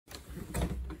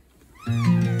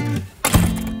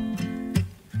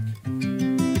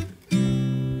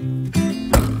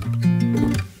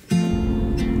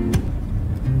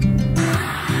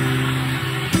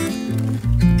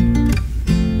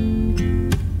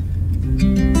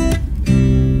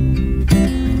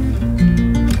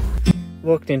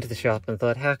walked into the shop and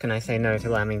thought, how can I say no to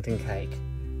lamington cake?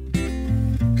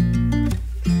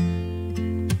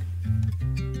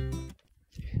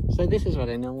 So this is what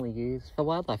I normally use for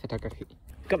wildlife photography.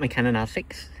 Got my Canon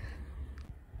R6,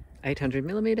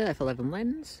 800mm f11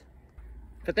 lens.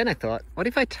 But then I thought, what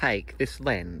if I take this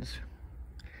lens,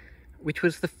 which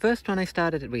was the first one I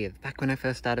started with back when I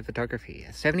first started photography,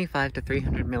 a 75 to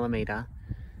 300mm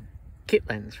kit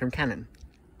lens from Canon.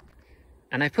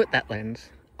 And I put that lens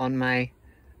on my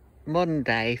modern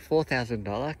day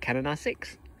 $4,000 Canon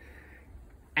R6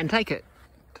 and take it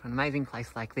to an amazing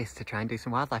place like this to try and do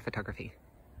some wildlife photography.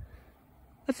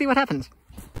 Let's see what happens.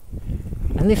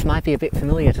 And this might be a bit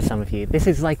familiar to some of you. This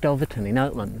is Lake Dolverton in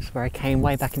Oatlands, where I came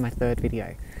way back in my third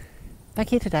video. Back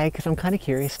here today because I'm kind of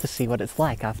curious to see what it's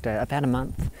like after about a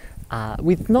month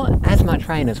with not as much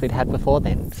rain as we'd had before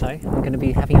then. So I'm going to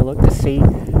be having a look to see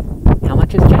how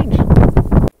much has changed.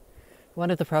 One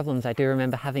of the problems I do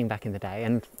remember having back in the day,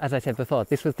 and as I said before,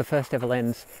 this was the first ever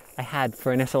lens I had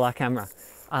for an SLR camera,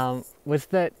 was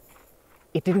that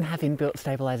it didn't have inbuilt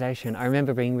stabilization. I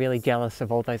remember being really jealous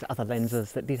of all those other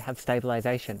lenses that did have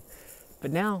stabilization.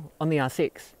 But now on the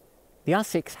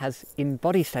R6 has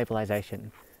in-body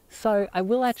stabilization. So I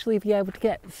will actually be able to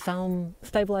get some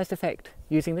stabilized effect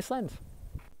using this lens.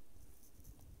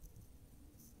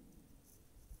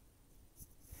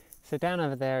 So down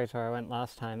over there is where I went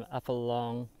last time, up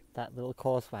along that little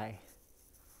causeway.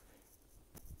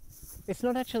 It's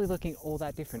not actually looking all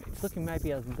that different. It's looking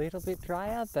maybe a little bit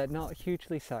drier, but not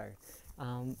hugely so.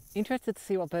 Interested to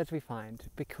see what birds we find,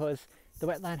 because the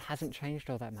wetland hasn't changed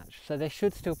all that much. So there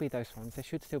should still be those swans, there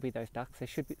should still be those ducks, there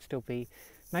should still be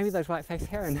maybe those white-faced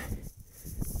heron.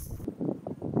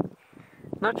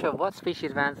 Not sure what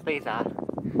species of ants these are.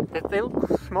 They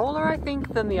look smaller, I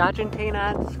think, than the Argentine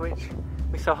ants, which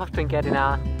we so often get in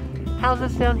our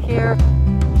houses down here.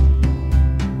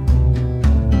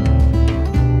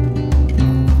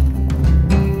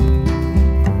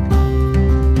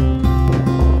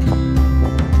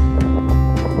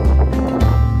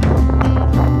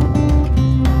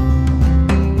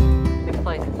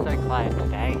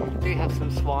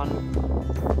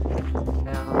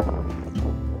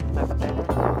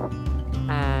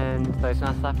 Those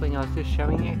nice lapwing I was just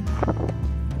showing you,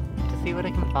 to see what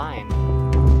I can find.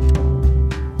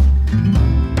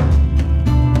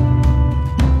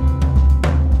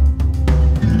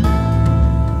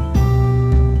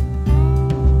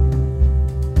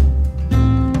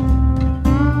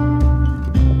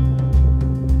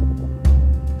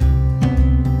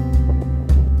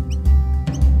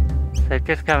 So I've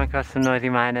just come across some noisy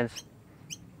miners.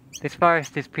 This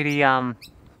forest is pretty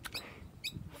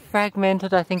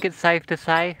fragmented, I think it's safe to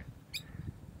say,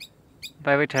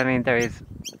 by which I mean there is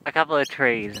a couple of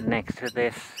trees next to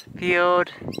this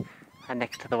field and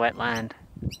next to the wetland.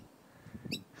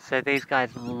 So these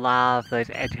guys love those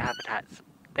edge habitats.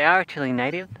 They are actually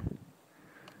native,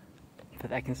 but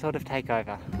they can sort of take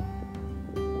over.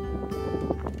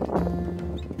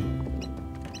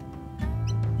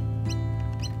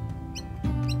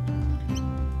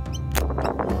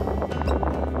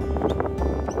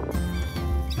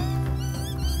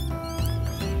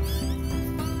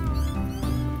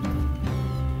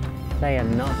 They are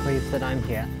not pleased that I'm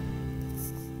here.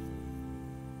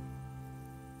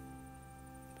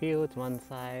 Fields one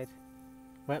side,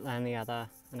 wetland the other,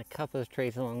 and a couple of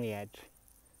trees along the edge.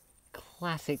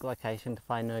 Classic location to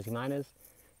find nosy miners,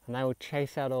 and they will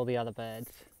chase out all the other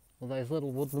birds. All those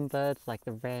little woodland birds like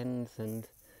the wrens and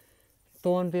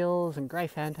thornbills and grey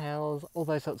fantails, all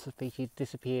those sorts of species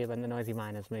disappear when the noisy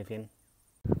miners move in.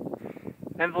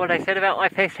 Remember what I said about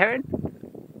white-faced heron?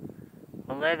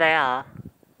 Well, there they are.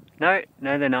 No,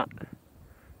 they're not.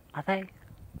 Are they?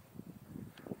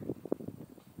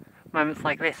 Moments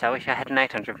like this, I wish I had an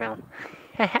 800mm.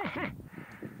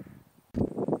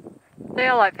 They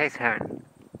are white-faced heron.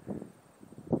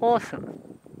 Awesome.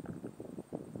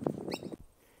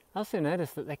 I also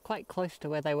noticed that they're quite close to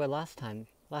where they were last time.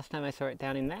 Last time I saw it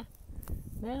down in there.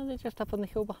 Now they're just up on the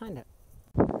hill behind it.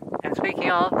 And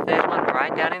speaking of, there's one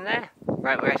right down in there.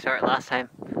 Right where I saw it last time.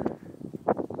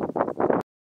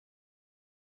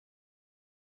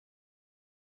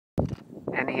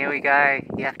 And here we go.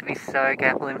 You have to be so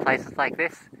careful in places like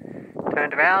this.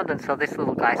 Turned around and saw this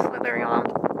little guy slithering along.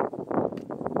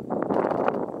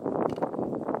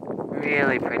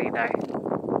 Really pretty though.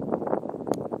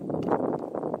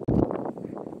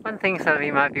 One thing some of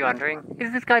you might be wondering,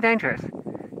 is this guy dangerous?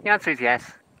 The answer is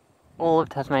yes. All of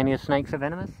Tasmania's snakes are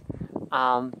venomous.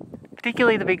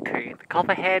 Particularly the big two, the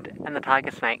copperhead and the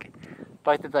tiger snake.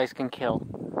 Both of those can kill.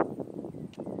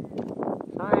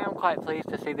 So I am quite pleased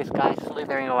to see this guy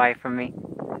slithering away from me.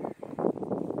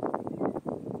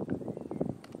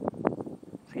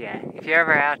 yeah, if you're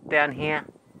ever out down here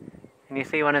and you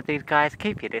see one of these guys,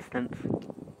 keep your distance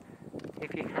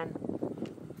if you can.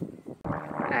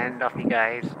 And off he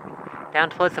goes. Down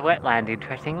towards the wetland,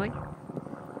 interestingly.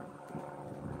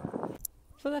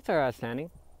 So that's where I was standing.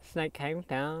 Snake came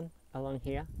down along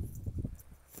here.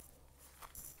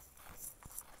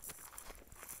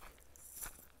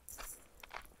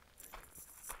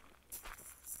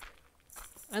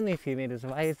 Only a few metres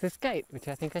away is this gate, which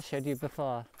I think I showed you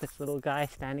before. This little guy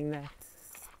standing there.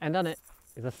 And on it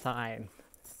is a sign.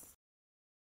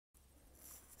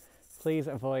 Please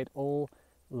avoid all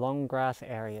long grass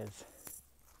areas.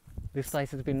 This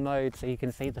place has been mowed so you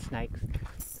can see the snakes.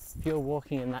 If you're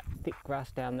walking in that thick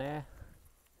grass down there,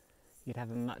 you'd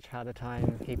have a much harder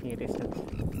time keeping your distance.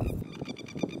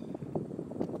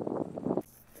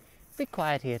 A bit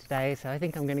quiet here today, so I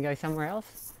think I'm going to go somewhere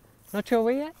else. Not sure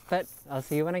where yet, but I'll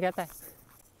see you when I get there.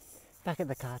 Back at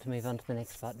the car to move on to the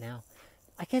next spot now.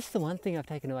 I guess the one thing I've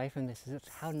taken away from this is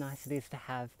how nice it is to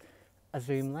have a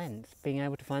zoom lens. Being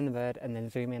able to find the bird and then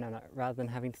zoom in on it rather than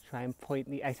having to try and point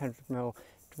the 800mm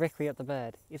directly at the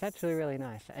bird is actually really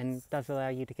nice and does allow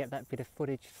you to get that bit of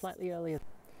footage slightly earlier.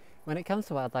 When it comes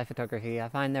to wildlife photography, I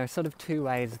find there are sort of two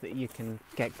ways that you can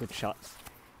get good shots.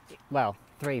 Well,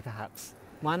 three perhaps.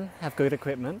 One, have good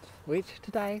equipment, which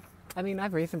today, I mean, I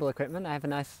have reasonable equipment, I have a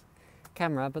nice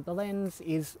camera, but the lens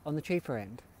is on the cheaper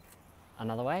end.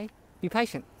 Another way, be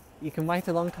patient. You can wait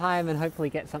a long time and hopefully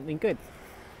get something good.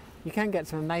 You can get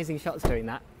some amazing shots doing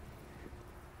that.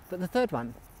 But the third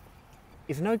one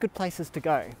is know good places to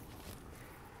go.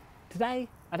 Today,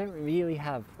 I don't really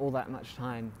have all that much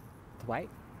time to wait,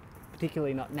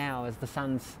 particularly not now as the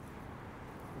sun's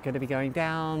going to be going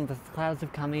down, the clouds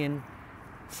have come in.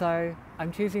 So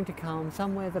I'm choosing to come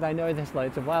somewhere that I know there's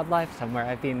loads of wildlife, somewhere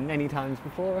I've been many times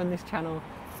before on this channel.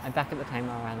 I'm back at the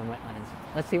Tamar Island wetlands.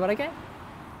 Let's see what I get.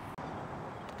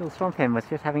 Little swamp hen was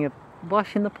just having a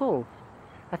wash in the pool.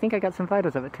 I think I got some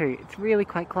photos of it too. It's really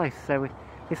quite close, so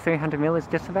this 300mm is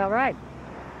just about right.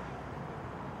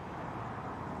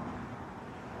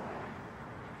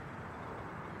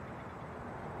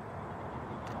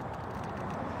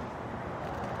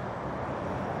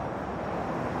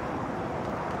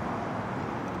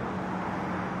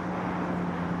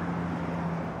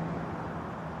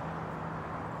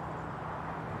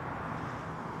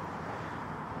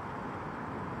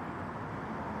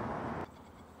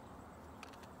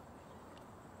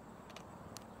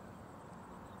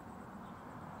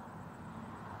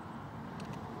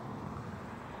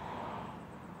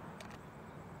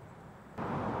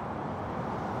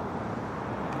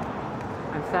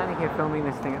 I'm standing here filming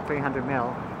this thing at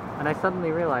 300mm and I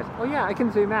suddenly realised, oh yeah, I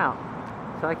can zoom out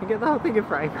so I can get the whole thing in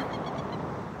frame.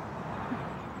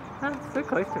 That's so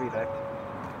close to me though.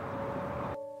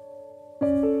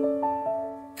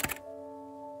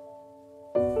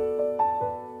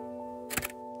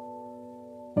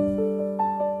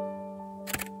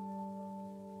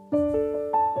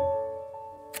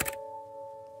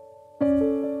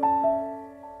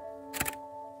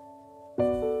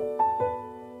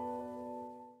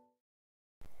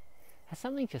 Has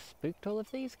something just spooked all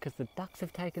of these? Because the ducks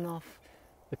have taken off,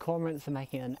 the cormorants are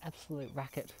making an absolute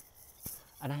racket,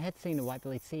 and I had seen a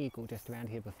white-bellied sea eagle just around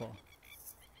here before.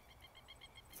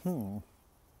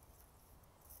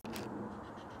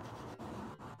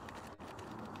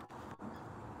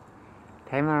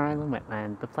 Tamar Island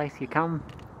wetland, the place you come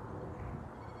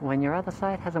when your other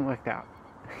side hasn't worked out.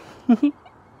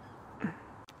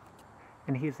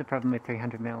 And here's the problem with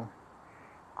 300mm.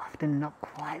 Often not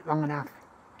quite long enough.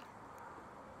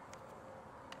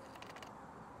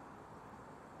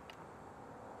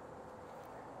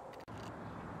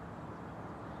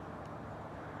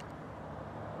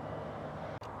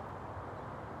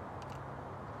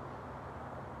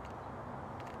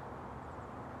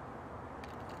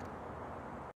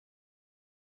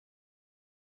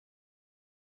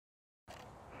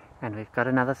 And we've got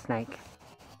another snake.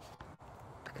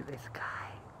 Look at this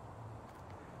guy.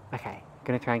 Okay,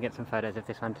 gonna try and get some photos of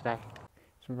this one today.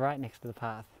 It's right next to the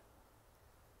path.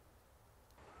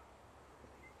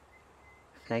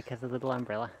 Snake has a little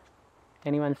umbrella.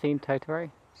 Anyone seen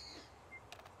Totoro?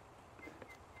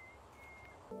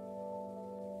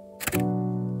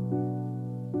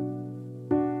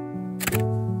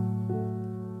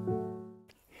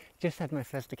 Just had my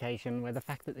first occasion where the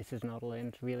fact that this is not a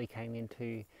lens really came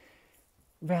into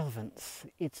relevance.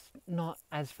 It's not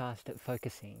as fast at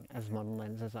focusing as modern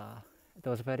lenses are.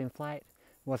 There was a bird in flight,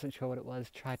 wasn't sure what it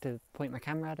was, tried to point my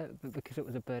camera at it, but because it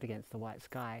was a bird against the white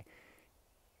sky,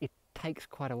 it takes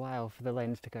quite a while for the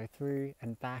lens to go through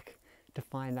and back to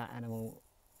find that animal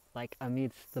like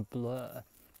amidst the blur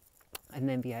and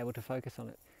then be able to focus on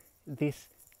it. this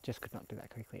just could not do that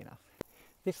quickly enough.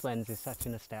 This lens is such a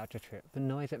nostalgia trip. The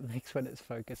noise it makes when it's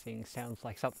focusing sounds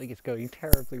like something is going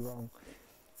terribly wrong.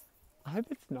 I hope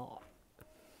it's not.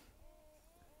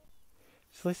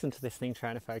 Just listen to this thing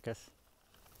trying to focus.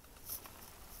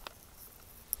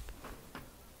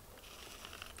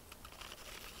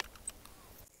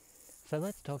 So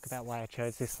let's talk about why I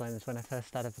chose this lens when I first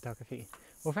started photography.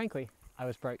 Well, frankly, I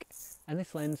was broke. And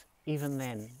this lens, even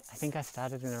then, I think I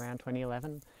started in around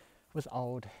 2011, was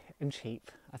old and cheap.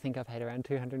 I think I paid around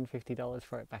 $250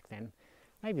 for it back then.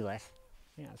 Maybe less.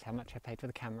 You know, that's how much I paid for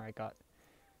the camera I got.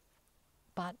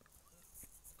 But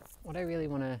what I really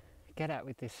want to get at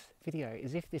with this video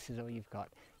is if this is all you've got,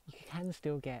 you can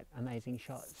still get amazing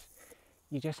shots.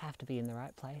 You just have to be in the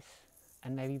right place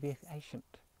and maybe be patient.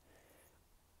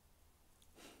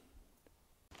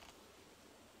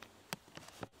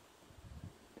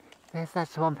 There's that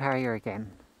swamp area again.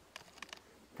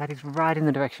 That is right in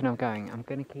the direction I'm going. I'm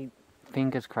going to keep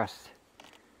fingers crossed.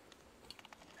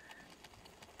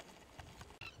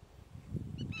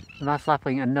 The mouse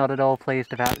lapwing are not at all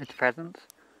pleased about its presence.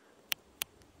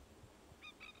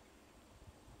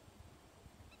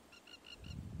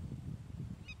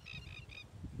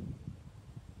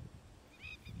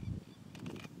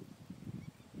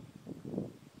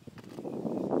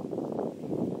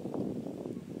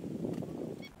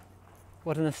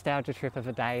 What a nostalgia trip of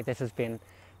a day this has been.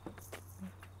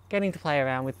 Getting to play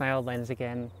around with my old lens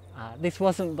again. This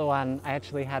wasn't the one I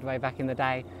actually had way back in the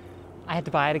day. I had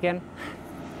to buy it again.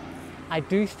 I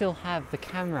do still have the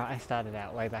camera I started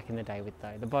out way back in the day with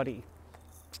though, the body.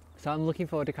 So I'm looking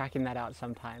forward to cracking that out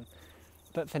sometime.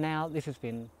 But for now, this has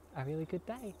been a really good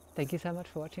day. Thank you so much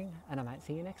for watching, and I might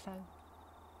see you next time.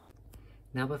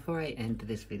 Now before I end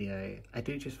this video, I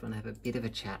do just want to have a bit of a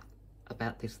chat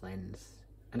about this lens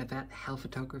and about how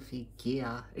photography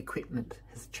gear, equipment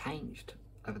has changed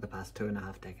over the past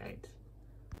 2.5 decades.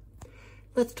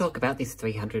 Let's talk about this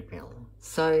 300mm.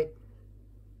 So,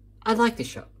 I like this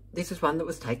shot. This is one that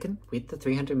was taken with the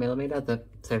 300mm, the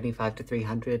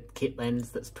 75-300 kit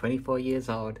lens that's 24 years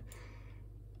old.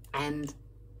 And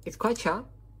it's quite sharp.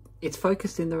 It's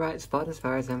focused in the right spot as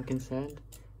far as I'm concerned.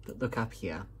 But look up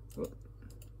here.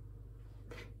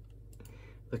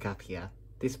 Look up here.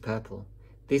 This purple.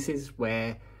 This is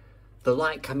where the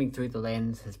light coming through the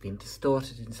lens has been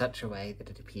distorted in such a way that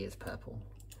it appears purple.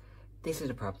 This is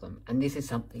a problem, and this is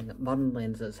something that modern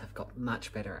lenses have got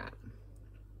much better at.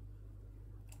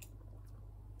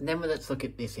 And then let's look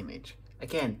at this image.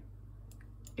 Again,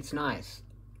 it's nice.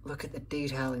 Look at the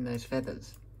detail in those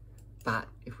feathers. But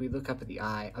if we look up at the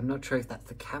eye, I'm not sure if that's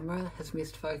the camera has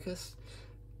missed focus,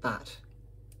 but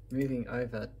moving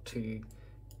over to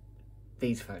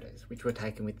these photos, which were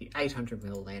taken with the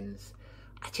 800mm lens,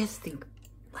 I just think,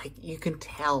 like, you can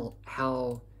tell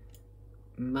how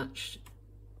much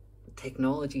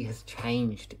technology has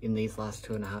changed in these last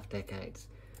 2.5 decades.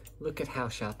 Look at how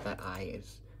sharp that eye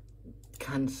is.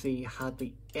 Can't see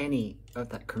hardly any of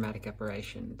that chromatic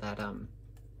aberration, that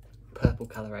purple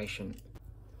coloration.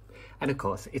 And of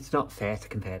course, it's not fair to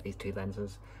compare these two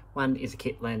lenses. One is a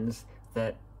kit lens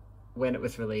that, when it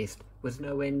was released, was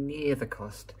nowhere near the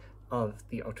cost of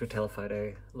the ultra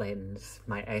telephoto lens,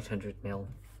 my 800mm.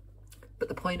 But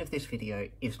the point of this video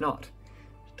is not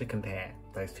to compare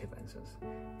those two lenses.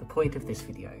 The point of this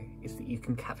video is that you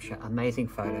can capture amazing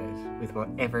photos with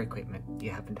whatever equipment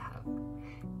you happen to have.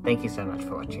 Thank you so much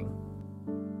for watching.